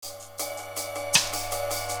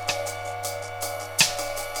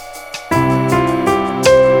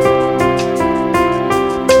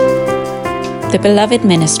The Beloved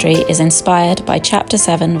ministry is inspired by chapter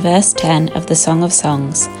 7, verse 10 of the Song of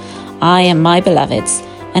Songs. I am my beloved's,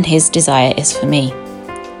 and his desire is for me.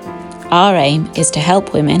 Our aim is to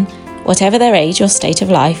help women, whatever their age or state of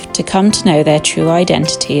life, to come to know their true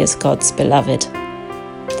identity as God's beloved.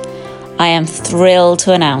 I am thrilled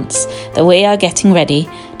to announce that we are getting ready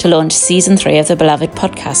to launch season 3 of the Beloved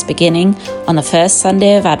podcast beginning on the first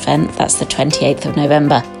Sunday of Advent, that's the 28th of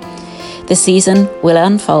November. The season will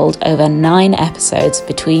unfold over 9 episodes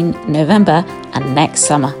between November and next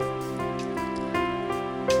summer.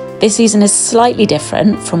 This season is slightly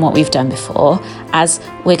different from what we've done before, as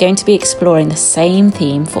we're going to be exploring the same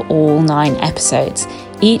theme for all 9 episodes,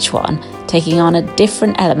 each one taking on a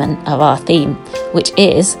different element of our theme, which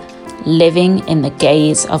is living in the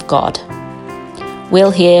gaze of God.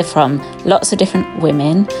 We'll hear from lots of different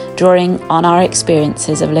women, drawing on our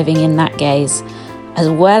experiences of living in that gaze, as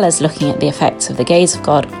well as looking at the effects of the gaze of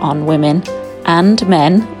God on women and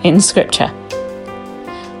men in Scripture.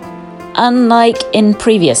 Unlike in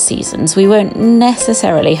previous seasons, we won't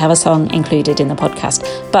necessarily have a song included in the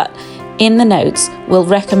podcast, but in the notes we'll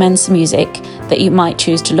recommend some music that you might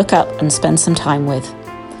choose to look up and spend some time with.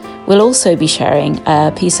 We'll also be sharing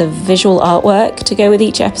a piece of visual artwork to go with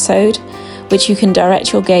each episode, which you can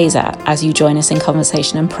direct your gaze at as you join us in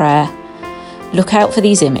conversation and prayer. Look out for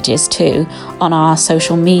these images too on our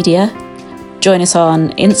social media. Join us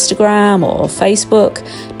on Instagram or Facebook.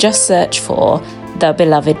 Just search for The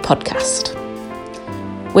Beloved Podcast.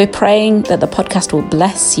 We're praying that the podcast will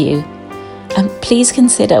bless you, and please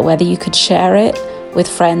consider whether you could share it with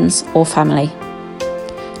friends or family.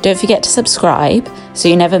 Don't forget to subscribe so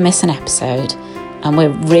you never miss an episode, and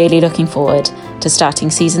we're really looking forward to starting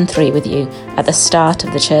season 3 with you at the start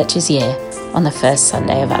of the church's year on the first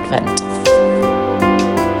Sunday of Advent.